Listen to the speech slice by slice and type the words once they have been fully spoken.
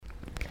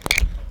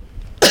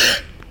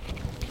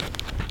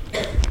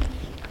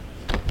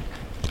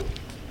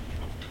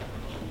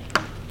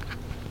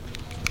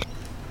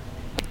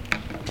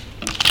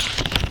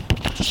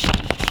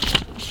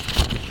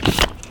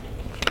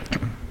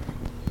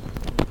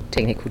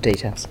technical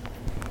details.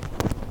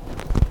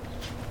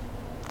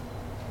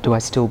 Do I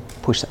still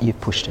push that?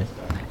 You've pushed it.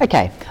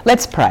 Okay,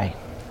 let's pray.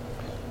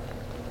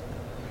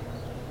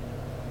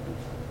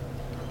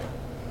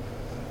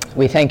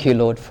 We thank you,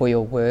 Lord, for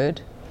your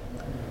word,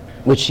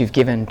 which you've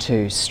given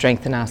to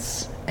strengthen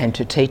us and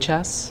to teach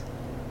us.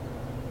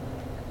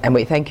 And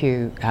we thank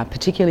you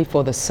particularly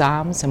for the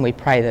Psalms, and we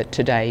pray that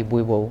today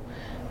we will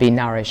be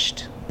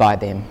nourished by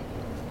them.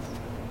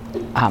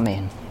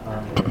 Amen.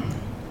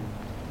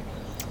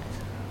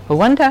 I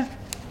wonder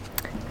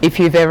if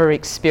you've ever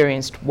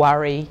experienced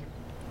worry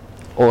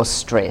or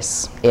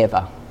stress,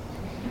 ever.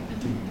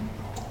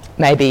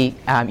 Maybe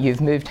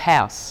you've moved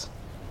house.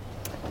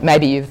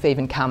 Maybe you've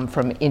even come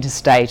from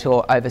interstate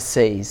or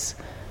overseas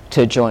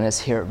to join us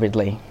here at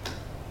Ridley.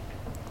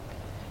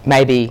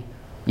 Maybe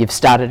you've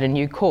started a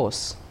new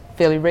course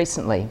fairly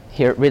recently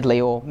here at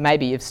Ridley, or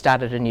maybe you've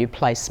started a new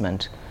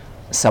placement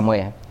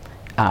somewhere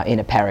in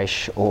a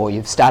parish, or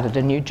you've started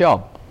a new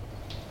job.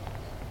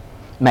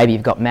 Maybe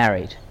you've got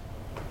married.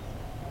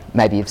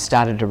 Maybe you've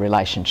started a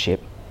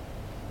relationship,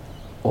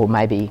 or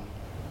maybe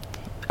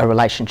a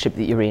relationship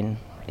that you're in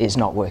is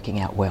not working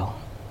out well.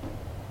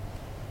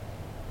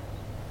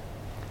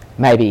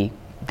 Maybe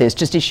there's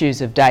just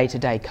issues of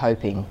day-to-day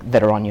coping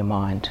that are on your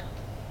mind.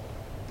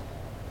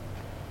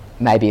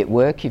 Maybe at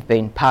work you've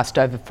been passed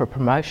over for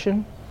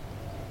promotion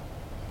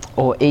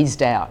or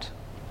eased out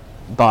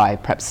by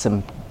perhaps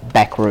some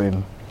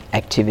backroom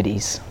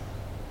activities.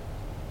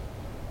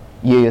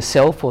 You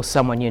yourself or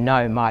someone you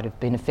know might have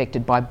been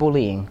affected by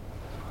bullying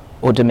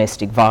or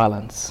domestic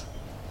violence,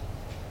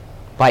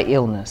 by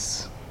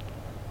illness,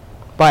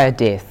 by a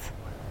death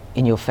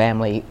in your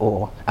family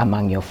or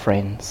among your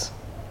friends.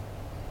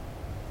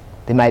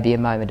 There may be a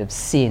moment of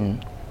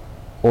sin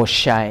or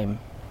shame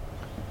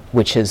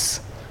which is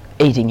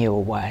eating you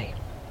away,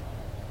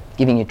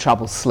 giving you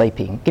trouble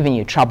sleeping, giving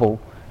you trouble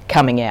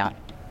coming out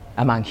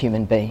among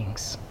human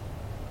beings.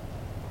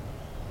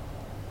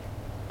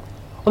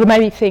 Or there may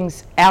be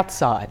things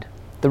outside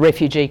the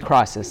refugee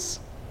crisis,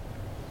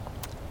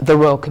 the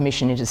Royal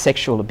Commission into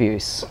Sexual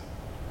Abuse,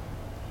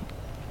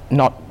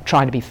 not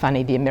trying to be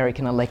funny, the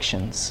American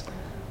elections,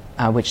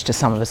 which to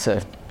some of us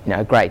are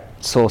a great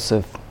source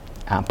of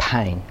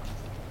pain.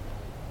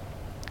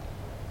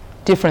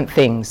 Different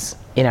things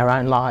in our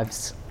own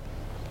lives,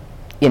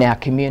 in our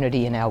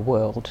community, in our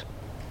world,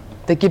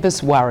 that give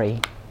us worry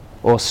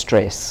or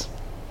stress.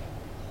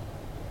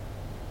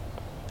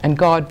 And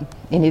God,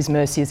 in his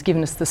mercy, has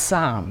given us the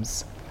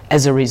Psalms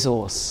as a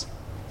resource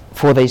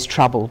for these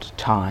troubled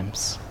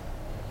times.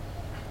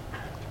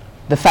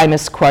 The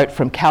famous quote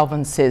from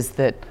Calvin says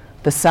that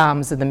the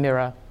Psalms are the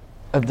mirror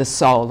of the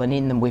soul, and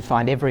in them we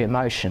find every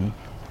emotion.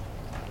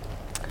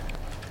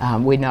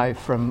 We know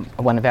from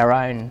one of our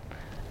own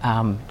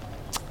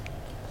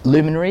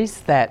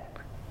luminaries that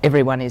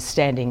everyone is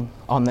standing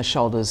on the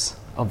shoulders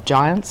of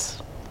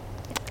giants,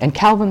 and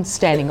Calvin's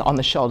standing on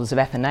the shoulders of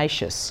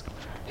Athanasius,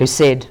 who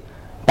said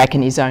back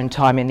in his own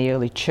time in the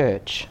early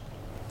church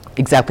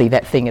exactly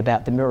that thing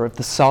about the mirror of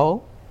the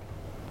soul.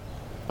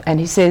 And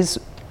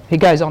he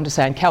goes on to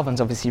say, and Calvin's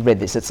obviously read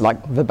this, it's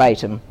like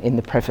verbatim in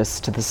the preface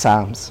to the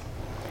Psalms,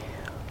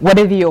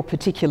 whatever your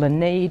particular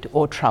need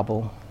or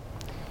trouble,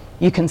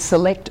 you can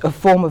select a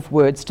form of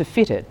words to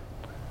fit it,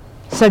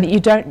 so that you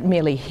don't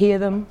merely hear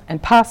them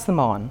and pass them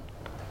on,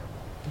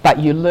 but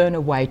you learn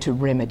a way to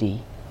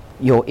remedy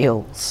your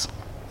ills.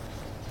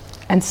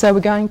 And so we're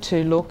going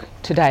to look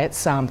today at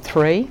Psalm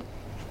 3,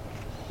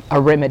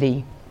 a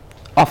remedy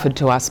offered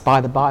to us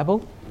by the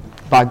Bible,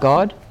 by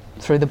God,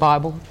 through the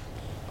Bible,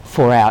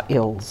 for our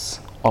ills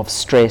of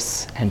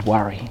stress and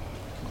worry.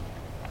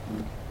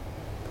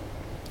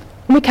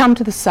 When we come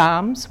to the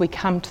Psalms, we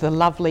come to the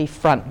lovely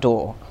front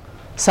door,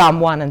 Psalm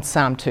 1 and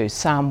Psalm 2.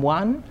 Psalm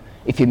 1,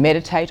 if you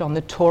meditate on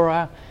the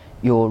Torah,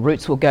 your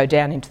roots will go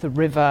down into the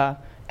river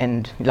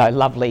and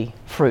lovely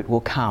fruit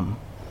will come.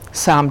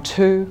 Psalm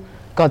 2,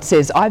 God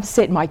says, I've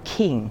set my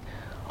king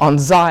on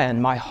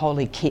Zion, my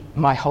holy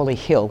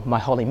hill, my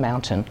holy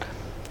mountain.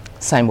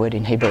 Same word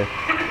in Hebrew.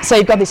 So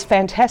you've got this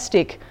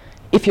fantastic,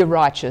 if you're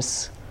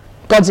righteous,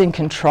 God's in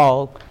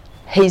control,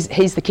 he's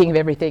the king of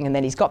everything, and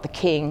then he's got the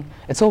king.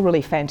 It's all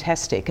really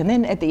fantastic. And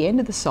then at the end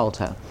of the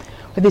Psalter,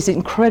 with this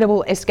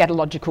incredible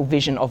eschatological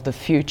vision of the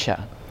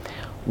future,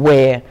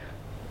 where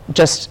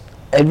just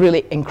a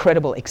really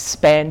incredible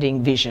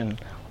expanding vision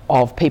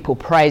of people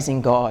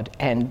praising God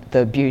and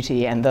the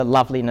beauty and the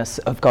loveliness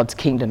of God's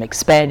kingdom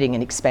expanding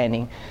and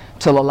expanding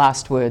till the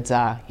last words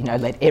are,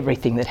 let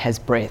everything that has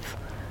breath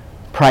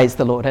praise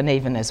the Lord. And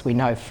even as we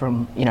know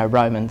from,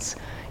 Romans,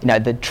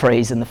 the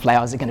trees and the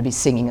flowers are going to be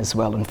singing as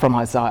well, and from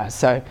Isaiah.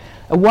 So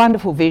a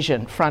wonderful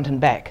vision front and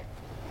back.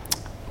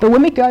 But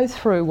when we go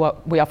through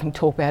what we often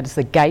talk about as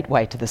the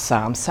gateway to the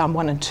Psalms, Psalm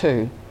 1 and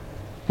 2,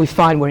 we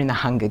find we're in the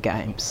Hunger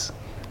Games.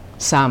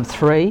 Psalm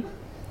 3,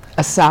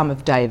 a psalm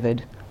of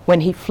David when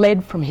he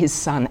fled from his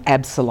son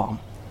Absalom.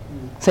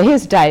 So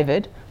here's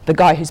David, the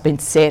guy who's been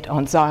set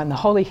on Zion, the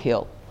holy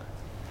hill.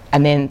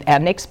 And then our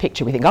next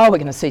picture, we think, we're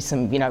going to see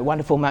some,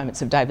 wonderful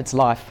moments of David's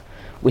life.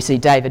 We see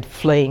David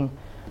fleeing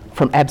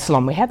from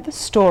Absalom. We have the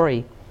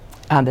story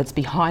that's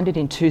behind it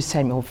in 2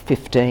 Samuel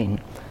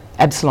 15.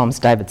 Absalom's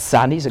David's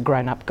son. He's a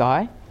grown-up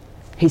guy.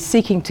 He's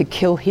seeking to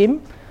kill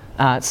him.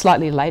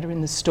 Slightly later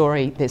in the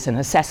story, there's an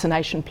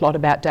assassination plot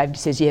about David.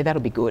 He says, yeah,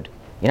 that'll be good.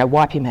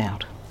 Wipe him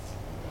out.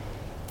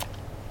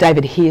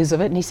 David hears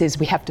of it and he says,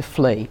 we have to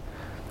flee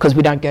because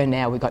we don't go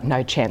now. We've got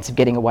no chance of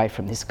getting away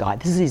from this guy.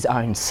 This is his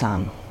own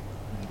son.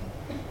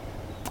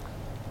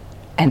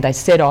 And they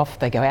set off.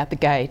 They go out the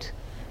gate.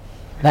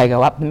 They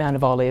go up the Mount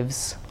of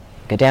Olives,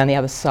 go down the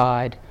other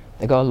side.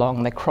 They go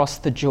along. They cross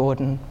the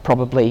Jordan,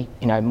 probably,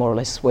 more or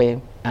less where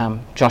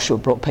Joshua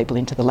brought people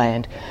into the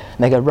land.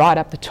 And they go right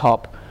up the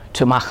top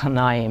to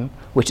Mahanaim,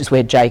 which is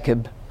where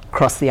Jacob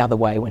crossed the other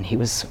way when he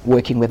was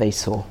working with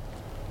Esau.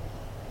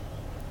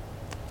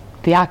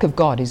 The Ark of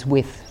God is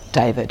with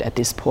David at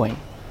this point,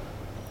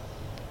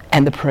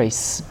 and the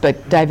priests.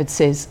 But David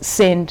says,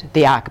 send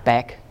the Ark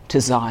back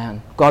to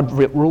Zion. God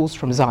rules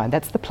from Zion.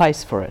 That's the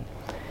place for it.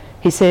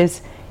 He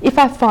says, if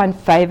I find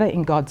favour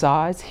in God's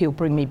eyes, he'll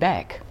bring me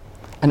back,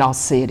 and I'll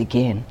see it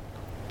again.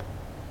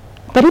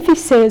 But if he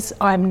says,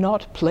 I'm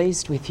not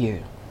pleased with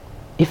you,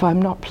 if I'm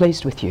not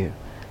pleased with you,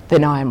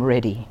 then I am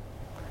ready.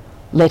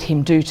 Let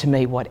him do to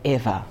me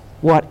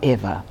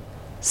whatever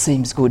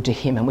seems good to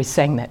him. And we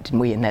sang that, didn't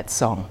we, in that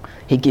song?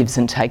 He gives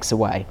and takes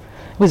away.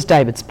 It was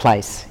David's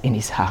place in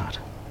his heart.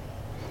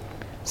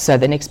 So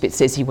the next bit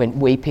says he went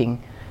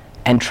weeping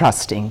and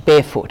trusting,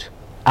 barefoot,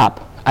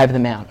 up over the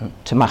mountain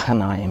to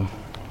Mahanaim.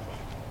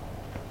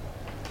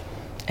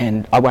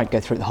 And I won't go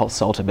through the whole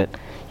Psalter, but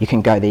you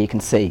can go there, you can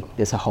see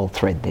there's a whole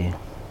thread there.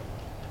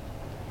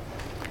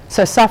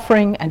 So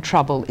suffering and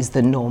trouble is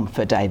the norm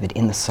for David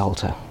in the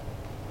Psalter.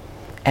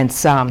 And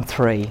Psalm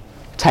 3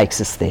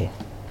 takes us there.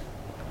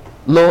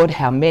 Lord,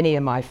 how many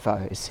are my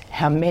foes?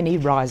 How many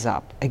rise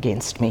up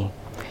against me?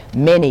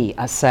 Many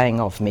are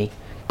saying of me,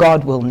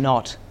 God will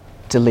not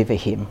deliver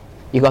him.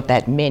 You got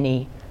that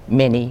many,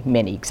 many,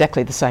 many.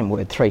 Exactly the same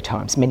word 3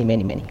 times. Many,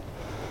 many, many.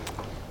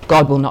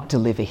 God will not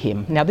deliver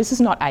him. Now, this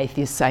is not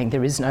atheists saying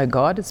there is no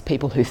God. It's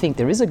people who think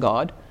there is a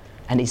God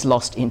and he's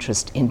lost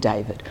interest in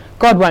David.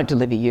 God won't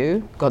deliver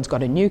you. God's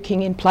got a new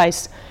king in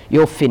place.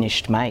 You're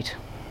finished, mate.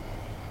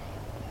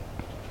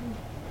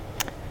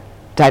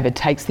 David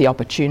takes the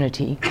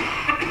opportunity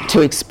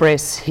to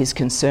express his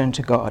concern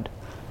to God.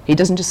 He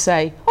doesn't just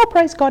say, oh,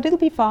 praise God, it'll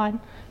be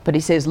fine. But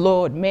he says,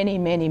 Lord, many,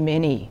 many,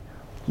 many.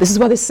 This is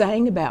what they're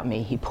saying about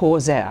me. He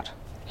pours out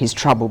his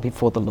trouble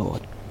before the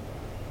Lord.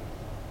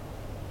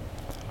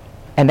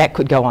 And that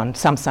could go on.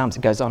 Some psalms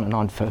it goes on and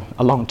on for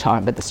a long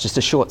time, but that's just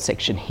a short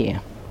section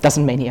here.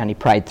 Doesn't mean he only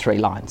prayed 3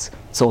 lines.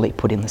 It's all he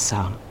put in the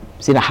psalm. He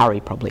was in a hurry,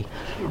 probably,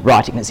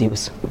 writing as he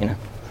was,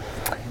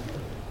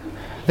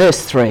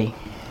 Verse 3.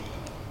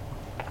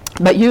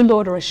 But you,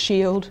 Lord, are a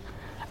shield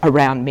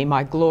around me,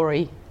 my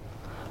glory,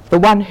 the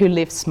one who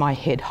lifts my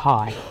head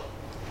high.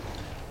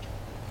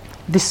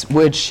 This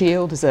word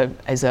shield is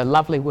a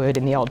lovely word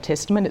in the Old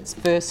Testament. Its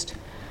first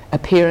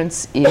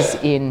appearance is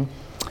in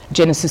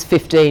Genesis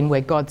 15,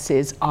 where God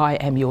says, I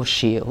am your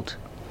shield,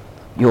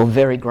 your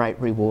very great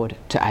reward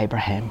to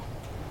Abraham.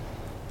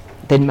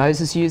 Then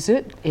Moses used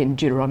it in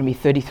Deuteronomy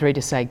 33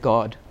 to say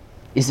God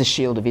is the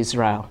shield of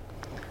Israel.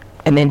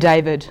 And then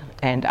David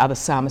and other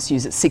psalmists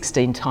use it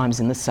 16 times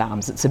in the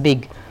Psalms. It's a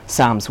big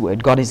Psalms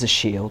word. God is a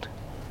shield.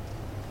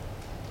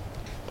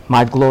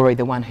 My glory,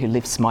 the one who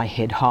lifts my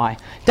head high.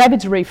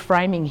 David's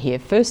reframing here.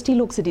 First he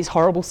looks at his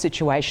horrible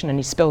situation and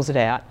he spells it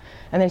out.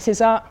 And then he says,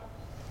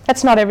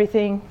 that's not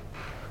everything.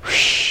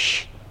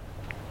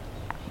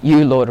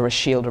 You, Lord, are a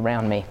shield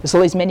around me. There's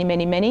all these many,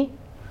 many, many.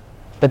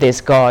 But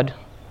there's God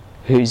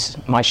who's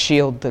my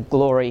shield, the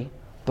glory,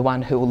 the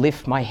one who will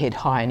lift my head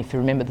high. And if you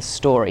remember the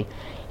story,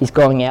 he's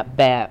going out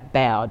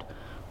bowed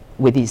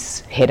with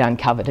his head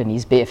uncovered and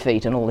his bare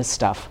feet and all this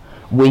stuff,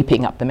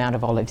 weeping up the Mount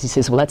of Olives. He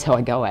says, well, that's how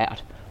I go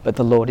out. But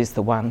the Lord is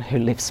the one who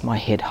lifts my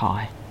head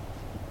high.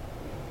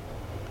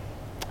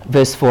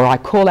 Verse 4, I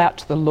call out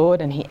to the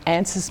Lord and he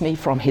answers me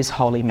from his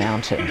holy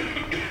mountain.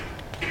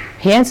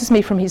 He answers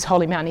me from his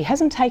holy mountain. He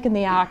hasn't taken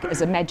the ark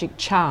as a magic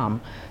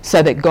charm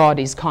so that God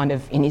is kind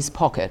of in his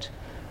pocket.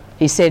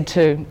 He said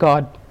to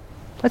God,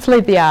 let's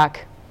leave the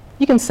ark.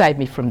 You can save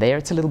me from there.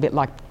 It's a little bit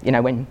like,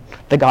 when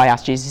the guy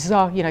asked Jesus, he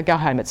says, go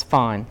home, it's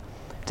fine.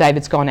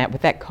 David's gone out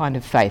with that kind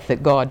of faith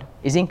that God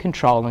is in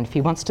control, and if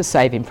he wants to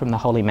save him from the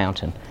holy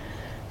mountain,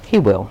 he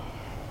will.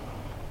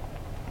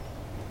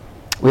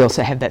 We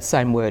also have that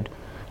same word,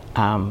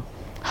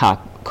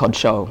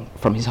 ha-kodsho,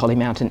 from his holy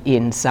mountain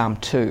in Psalm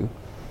 2.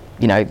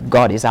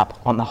 God is up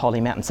on the holy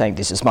mountain saying,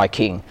 this is my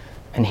king.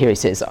 And here he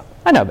says,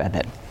 I know about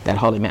that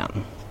holy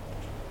mountain.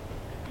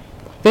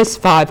 Verse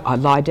 5, I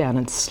lie down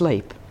and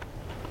sleep.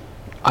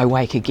 I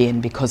wake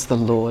again because the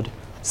Lord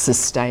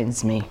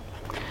sustains me.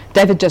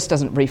 David just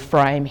doesn't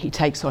reframe. He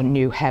takes on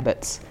new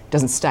habits.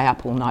 Doesn't stay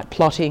up all night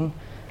plotting.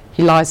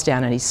 He lies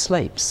down and he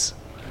sleeps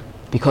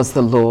because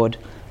the Lord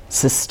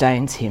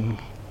sustains him.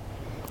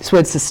 This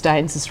word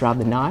sustains is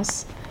rather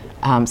nice.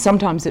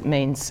 Sometimes it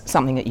means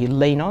something that you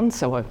lean on.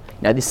 So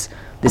this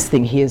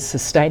thing here is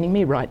sustaining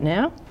me right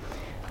now.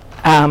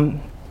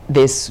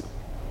 There's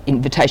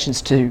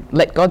invitations to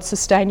let God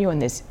sustain you,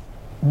 and there's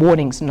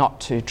warnings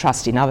not to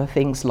trust in other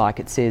things, like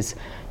it says,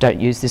 don't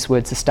use this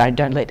word sustain,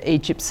 don't let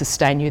Egypt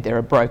sustain you, they're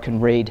a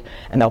broken reed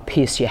and they'll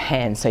pierce your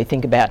hands. So you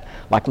think about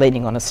like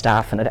leaning on a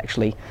staff and it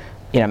actually,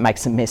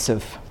 makes a mess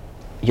of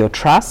your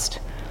trust.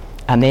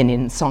 And then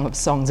in Song of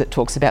Songs it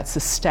talks about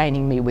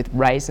sustaining me with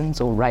raisins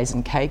or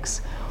raisin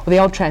cakes. Well, the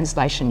old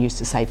translation used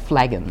to say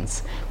flagons,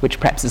 which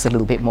perhaps is a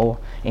little bit more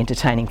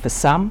entertaining for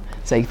some.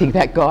 So you think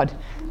about God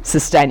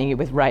sustaining you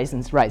with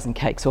raisins, raisin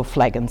cakes or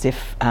flagons,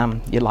 if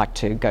you like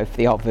to go for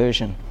the old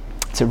version.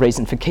 It's a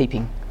reason for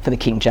keeping for the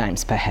King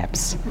James,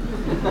 perhaps.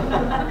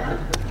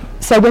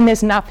 So when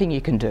there's nothing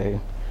you can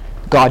do,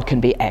 God can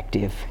be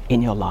active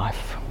in your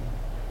life.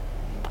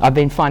 I've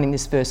been finding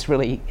this verse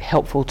really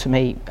helpful to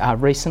me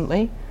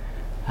recently.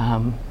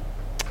 I've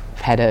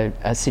had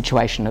a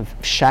situation of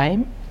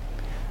shame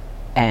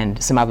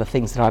and some other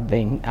things that I've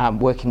been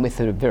working with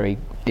that are very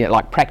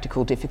like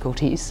practical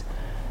difficulties.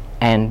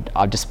 And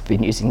I've just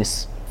been using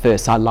this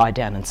verse, I lie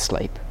down and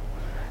sleep.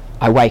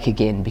 I wake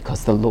again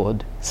because the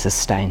Lord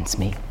sustains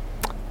me.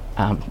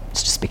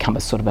 It's just become a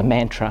sort of a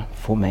mantra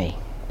for me.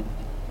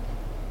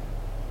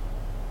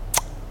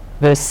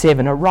 Verse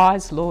 7,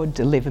 arise, Lord,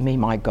 deliver me,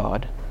 my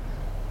God.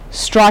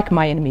 Strike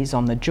my enemies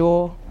on the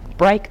jaw,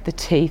 break the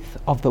teeth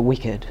of the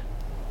wicked.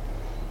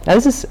 Now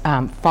this is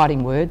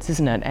fighting words,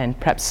 isn't it? And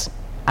perhaps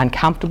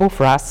uncomfortable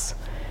for us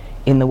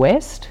in the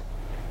West.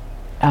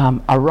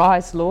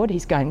 Arise, Lord,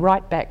 he's going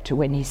right back to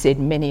when he said,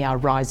 many are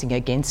rising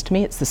against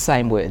me. It's the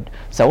same word.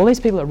 So all these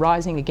people are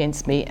rising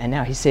against me, and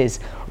now he says,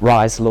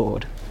 rise,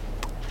 Lord.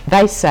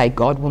 They say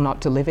God will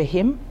not deliver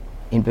him.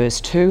 In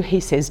verse 2, he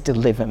says,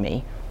 deliver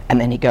me.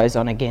 And then he goes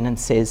on again and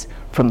says,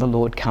 from the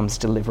Lord comes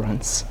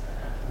deliverance.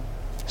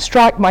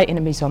 Strike my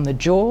enemies on the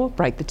jaw,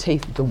 break the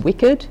teeth of the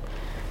wicked.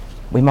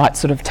 We might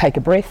sort of take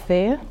a breath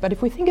there. But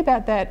if we think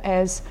about that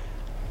as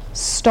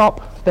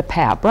stop the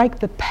power, break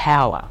the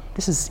power.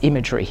 This is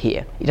imagery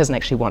here. He doesn't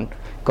actually want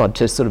God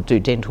to sort of do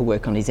dental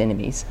work on his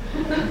enemies.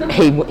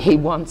 He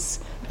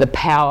wants the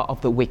power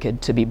of the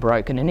wicked to be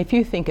broken. And if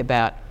you think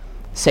about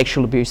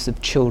sexual abuse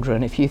of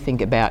children, if you think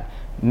about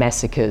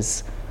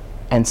massacres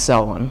and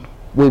so on,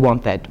 we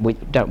want that,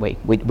 don't we?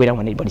 We don't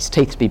want anybody's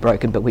teeth to be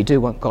broken, but we do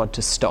want God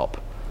to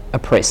stop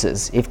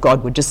oppressors. If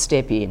God would just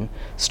step in,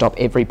 stop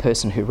every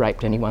person who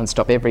raped anyone,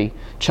 stop every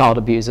child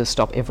abuser,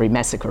 stop every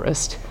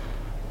massacrist,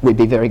 we'd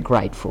be very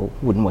grateful,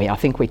 wouldn't we? I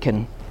think we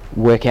can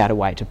work out a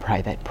way to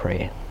pray that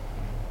prayer.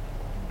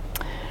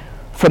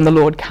 From the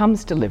Lord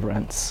comes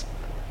deliverance.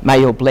 May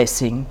your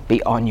blessing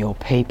be on your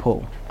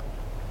people.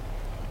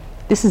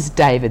 This is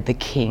David the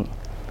king.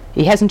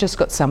 He hasn't just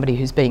got somebody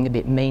who's being a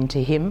bit mean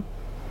to him.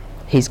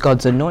 He's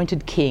God's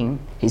anointed king.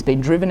 He's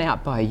been driven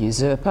out by a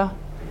usurper,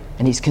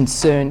 and he's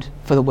concerned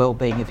for the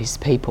well-being of his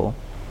people.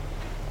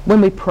 When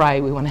we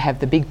pray, we want to have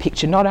the big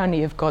picture not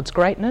only of God's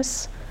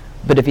greatness,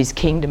 but of his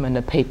kingdom and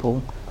the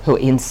people who are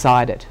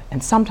inside it.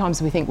 And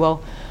sometimes we think,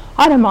 well,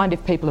 I don't mind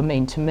if people are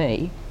mean to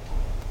me,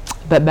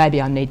 but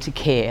maybe I need to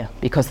care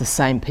because the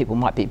same people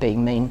might be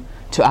being mean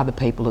to other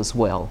people as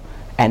well.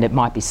 And it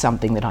might be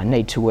something that I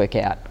need to work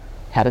out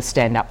how to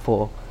stand up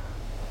for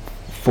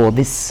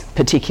this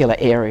particular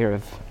area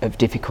of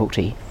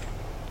difficulty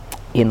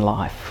in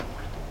life.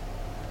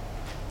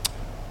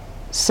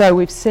 So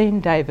we've seen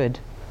David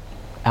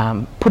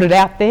put it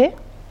out there.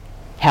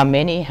 How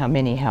many?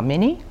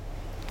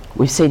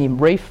 We've seen him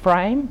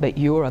reframe, but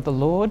you are the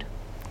Lord,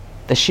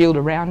 the shield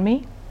around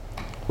me.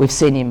 We've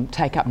seen him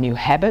take up new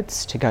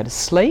habits to go to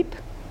sleep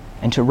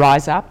and to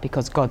rise up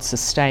because God's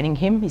sustaining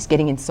him. He's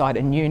getting inside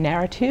a new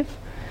narrative.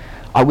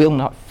 I will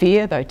not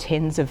fear, though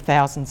tens of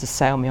thousands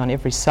assail me on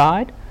every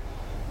side.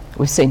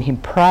 We've seen him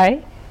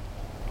pray.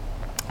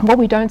 And what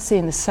we don't see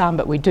in the psalm,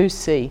 but we do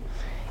see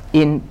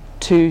in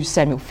 2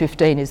 Samuel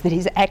 15, is that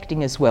he's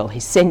acting as well.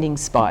 He's sending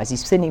spies,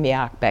 he's sending the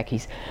ark back,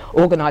 he's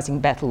organising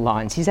battle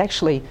lines, he's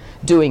actually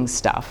doing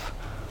stuff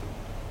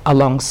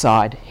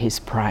alongside his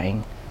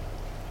praying.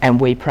 And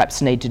we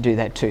perhaps need to do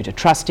that too, to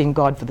trust in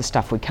God for the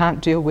stuff we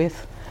can't deal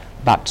with,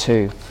 but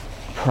to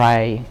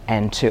pray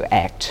and to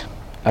act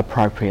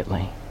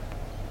appropriately.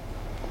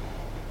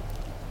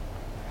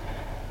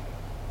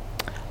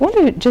 I want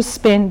to just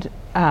spend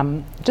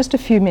just a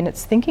few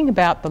minutes thinking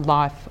about the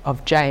life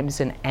of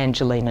James and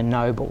Angelina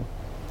Noble,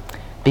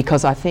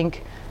 because I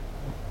think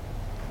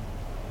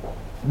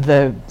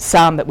the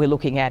psalm that we're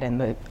looking at and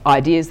the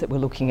ideas that we're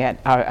looking at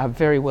are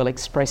very well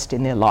expressed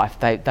in their life.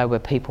 They were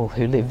people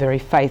who lived very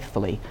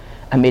faithfully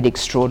amid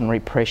extraordinary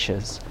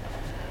pressures.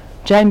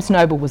 James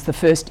Noble was the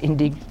first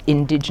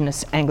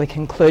Indigenous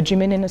Anglican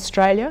clergyman in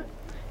Australia.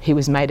 He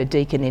was made a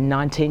deacon in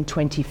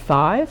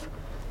 1925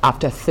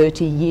 after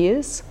 30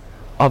 years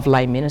of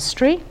lay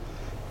ministry.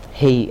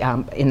 He,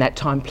 in that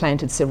time,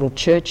 planted several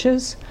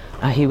churches.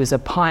 He was a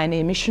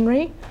pioneer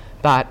missionary,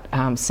 but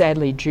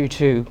sadly, due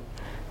to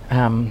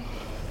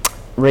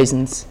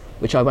reasons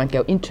which I won't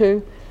go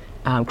into,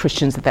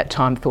 Christians at that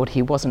time thought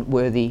he wasn't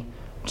worthy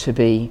to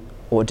be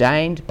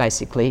ordained,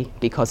 basically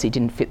because he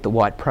didn't fit the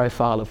white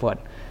profile of what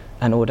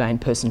an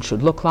ordained person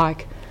should look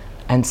like.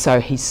 And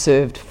so he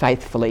served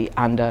faithfully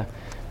under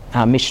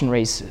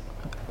missionaries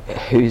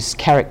whose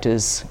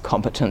characters,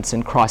 competence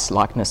and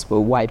Christ-likeness were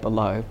way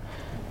below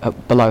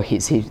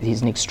his.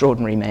 He's an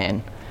extraordinary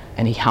man,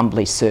 and he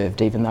humbly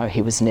served, even though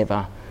he was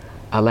never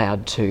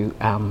allowed to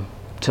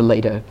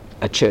lead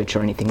a church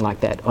or anything like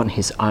that on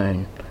his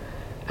own.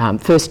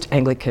 First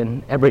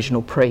Anglican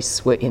Aboriginal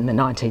priests were in the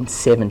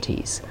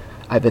 1970s,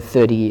 over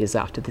 30 years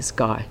after this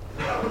guy.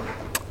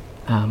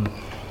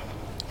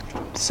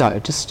 So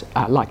just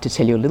like to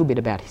tell you a little bit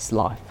about his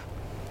life.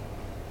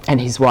 And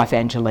his wife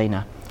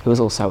Angelina, who was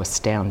also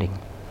astounding.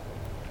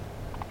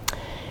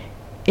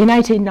 In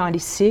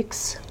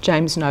 1896,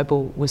 James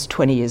Noble was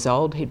 20 years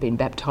old. He'd been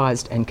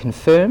baptised and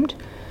confirmed,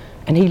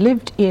 and he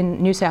lived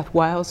in New South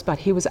Wales, but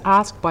he was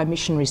asked by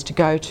missionaries to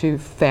go to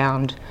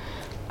found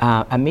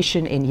a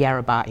mission in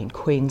Yarrabah in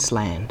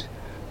Queensland.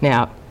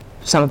 Now,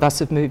 some of us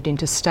have moved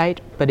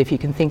interstate, but if you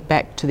can think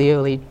back to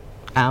the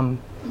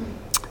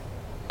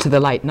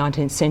late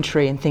 19th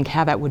century and think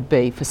how that would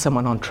be for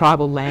someone on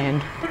tribal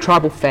land,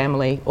 tribal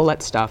family, all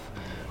that stuff,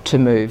 to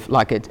move,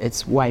 like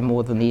it's way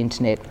more than the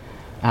internet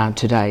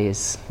today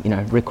is,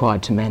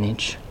 required to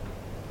manage.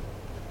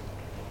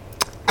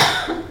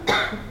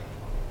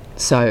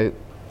 So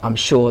I'm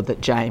sure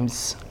that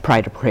James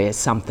prayed a prayer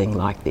something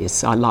like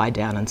this: I lie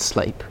down and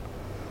sleep.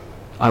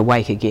 I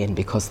wake again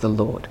because the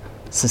Lord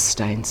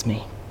sustains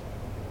me.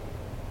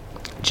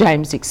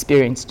 James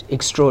experienced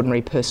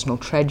extraordinary personal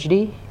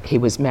tragedy. He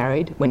was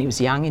married when he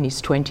was young, in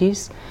his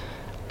 20s,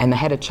 and they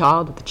had a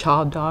child, but the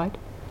child died,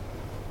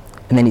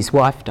 and then his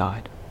wife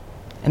died.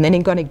 And then he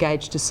got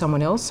engaged to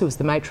someone else who was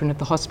the matron at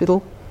the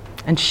hospital,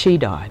 and she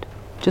died,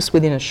 just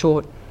within a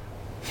short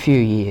few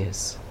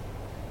years.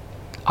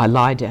 I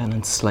lie down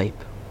and sleep.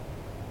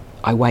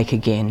 I wake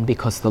again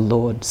because the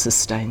Lord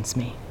sustains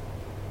me.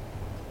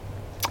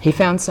 He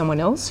found someone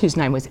else whose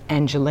name was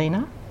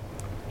Angelina.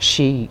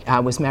 She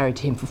was married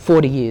to him for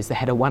 40 years. They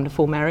had a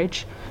wonderful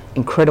marriage,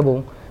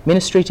 incredible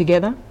ministry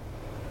together.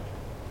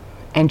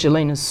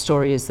 Angelina's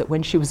story is that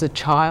when she was a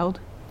child,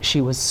 she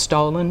was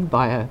stolen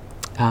by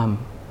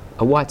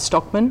a white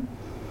stockman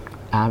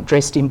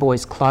dressed in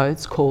boys'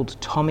 clothes called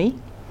Tommy,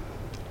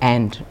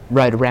 and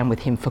rode around with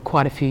him for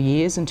quite a few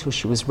years until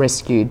she was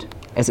rescued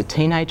as a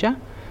teenager.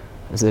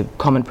 It was a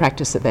common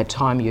practice at that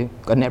time. You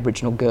got an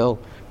Aboriginal girl,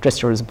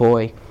 dressed her as a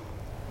boy.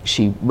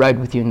 She rode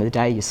with you in the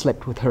day, you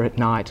slept with her at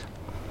night.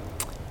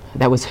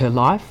 That was her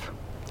life.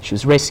 She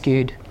was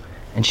rescued,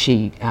 and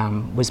she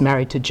was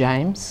married to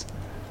James.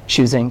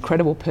 She was an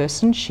incredible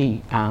person.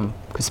 She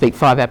could speak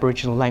 5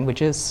 Aboriginal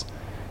languages.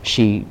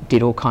 She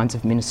did all kinds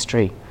of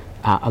ministry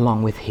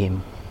along with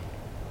him.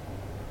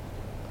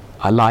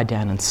 I lie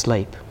down and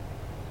sleep.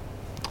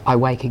 I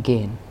wake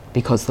again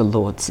because the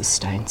Lord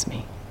sustains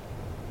me.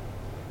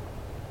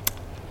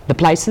 The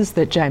places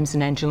that James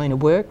and Angelina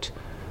worked,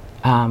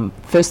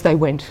 first they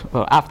went,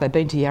 after they'd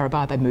been to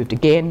Yarrabah, they moved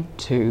again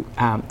to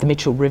the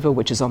Mitchell River,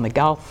 which is on the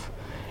Gulf,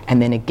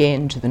 and then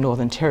again to the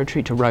Northern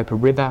Territory, to Roper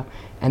River,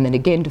 and then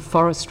again to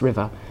Forest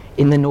River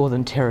in the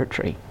Northern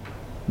Territory.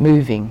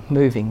 Moving,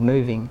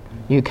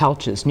 new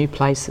cultures, new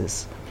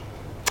places.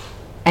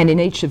 And in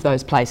each of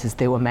those places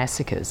there were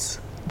massacres.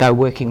 They were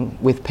working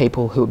with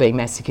people who were being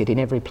massacred in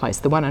every place.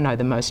 The one I know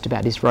the most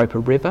about is Roper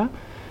River.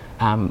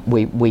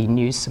 We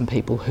knew some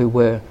people who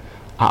were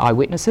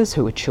eyewitnesses,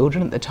 who were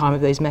children at the time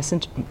of these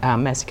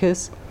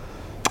massacres.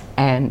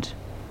 And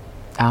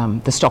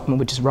the stockmen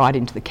would just ride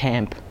into the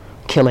camp,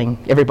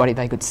 killing everybody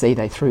they could see.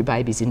 They threw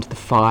babies into the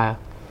fire.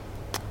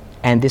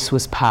 And this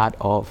was part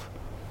of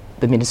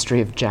the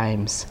ministry of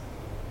James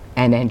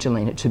and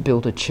Angelina, to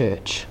build a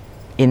church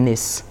in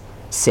this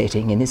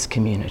setting, in this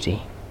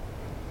community.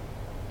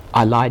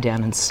 I lie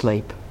down and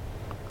sleep.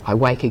 I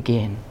wake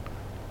again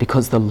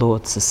because the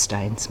Lord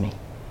sustains me.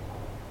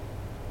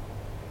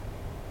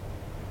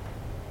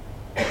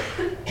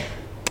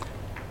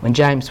 When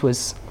James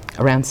was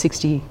around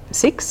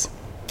 66,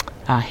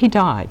 he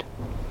died,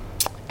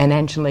 and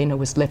Angelina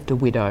was left a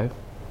widow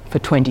for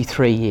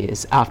 23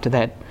 years after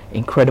that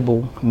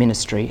incredible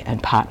ministry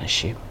and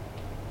partnership.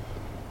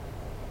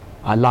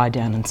 I lie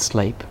down and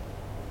sleep.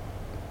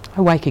 I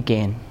wake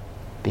again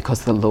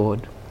because the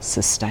Lord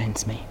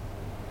sustains me.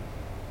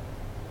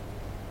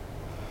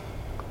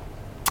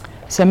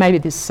 So maybe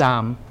this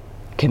psalm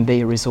can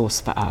be a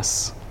resource for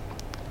us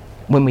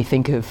when we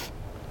think of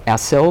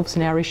ourselves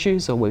and our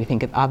issues, or when we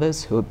think of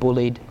others who are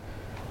bullied,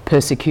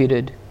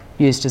 persecuted,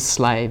 used as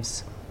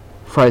slaves,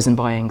 frozen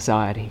by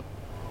anxiety.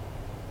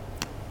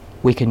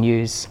 We can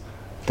use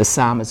the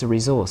psalm as a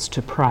resource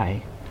to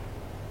pray.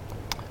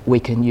 We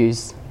can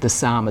use the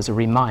psalm as a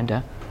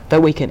reminder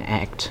that we can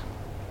act.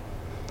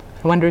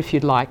 I wonder if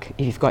you'd like,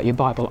 if you've got your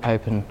Bible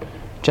open,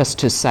 just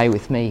to say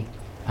with me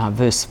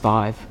verse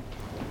 5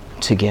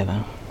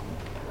 together.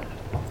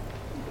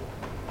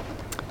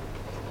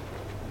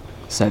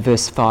 So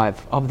verse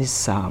 5 of this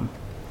psalm: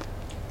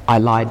 I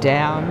lie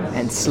down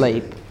and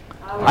sleep.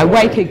 I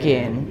wake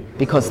again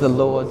because the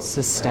Lord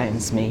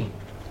sustains me.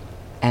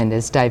 And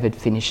as David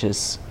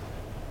finishes,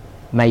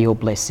 may your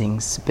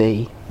blessings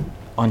be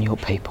on your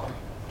people.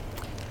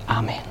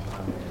 Amen.